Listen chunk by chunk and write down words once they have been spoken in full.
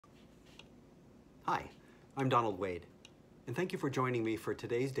Hi, I'm Donald Wade, and thank you for joining me for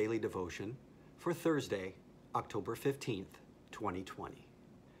today's daily devotion for Thursday, October 15th, 2020.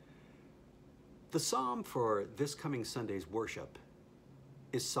 The psalm for this coming Sunday's worship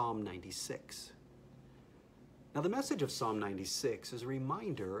is Psalm 96. Now, the message of Psalm 96 is a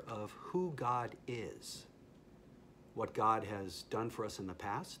reminder of who God is, what God has done for us in the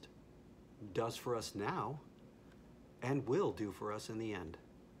past, does for us now, and will do for us in the end.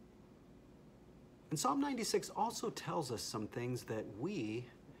 And Psalm 96 also tells us some things that we,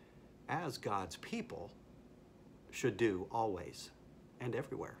 as God's people, should do always and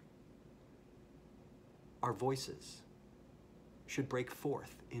everywhere. Our voices should break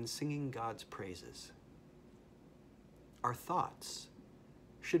forth in singing God's praises. Our thoughts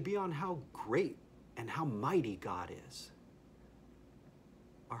should be on how great and how mighty God is.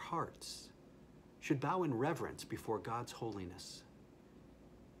 Our hearts should bow in reverence before God's holiness.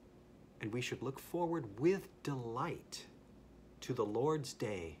 And we should look forward with delight to the Lord's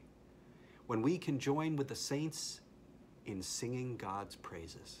day when we can join with the saints in singing God's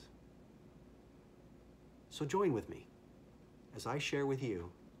praises. So join with me as I share with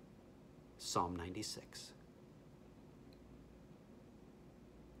you Psalm 96.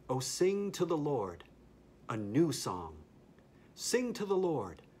 Oh, sing to the Lord a new song. Sing to the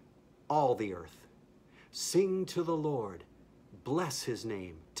Lord, all the earth. Sing to the Lord, bless his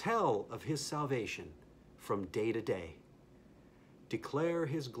name. Tell of his salvation from day to day. Declare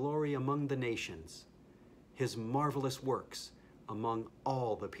his glory among the nations, his marvelous works among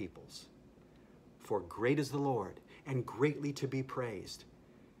all the peoples. For great is the Lord, and greatly to be praised.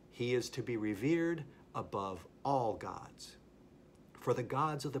 He is to be revered above all gods. For the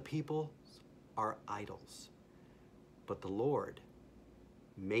gods of the people are idols, but the Lord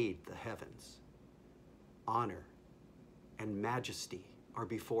made the heavens. Honor and majesty are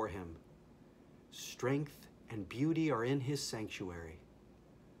before him. Strength and beauty are in his sanctuary.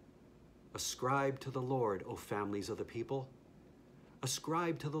 Ascribe to the Lord, O families of the people.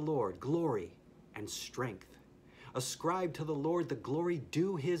 Ascribe to the Lord glory and strength. Ascribe to the Lord the glory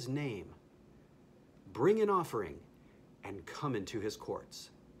due his name. Bring an offering and come into his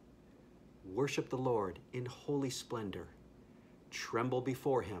courts. Worship the Lord in holy splendor. Tremble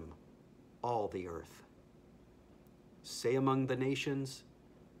before him, all the earth. Say among the nations,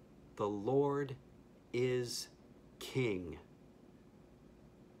 the Lord is King.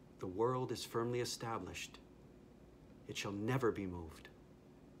 The world is firmly established. It shall never be moved.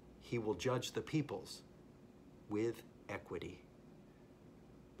 He will judge the peoples with equity.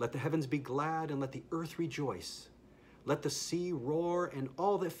 Let the heavens be glad and let the earth rejoice. Let the sea roar and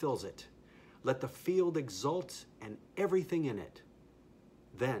all that fills it. Let the field exult and everything in it.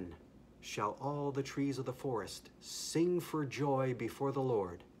 Then shall all the trees of the forest sing for joy before the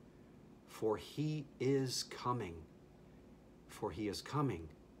Lord, for he is coming. For he is coming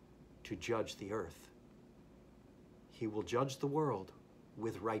to judge the earth. He will judge the world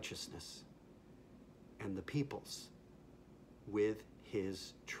with righteousness, and the peoples with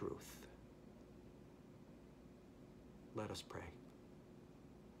his truth. Let us pray.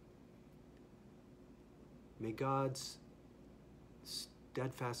 May God's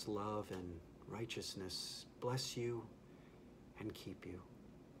steadfast love and righteousness bless you and keep you.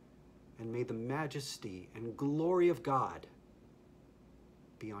 And may the majesty and glory of God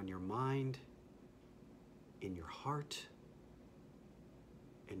be on your mind, in your heart,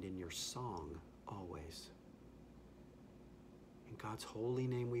 and in your song always. In God's holy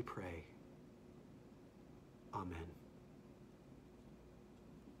name we pray. Amen.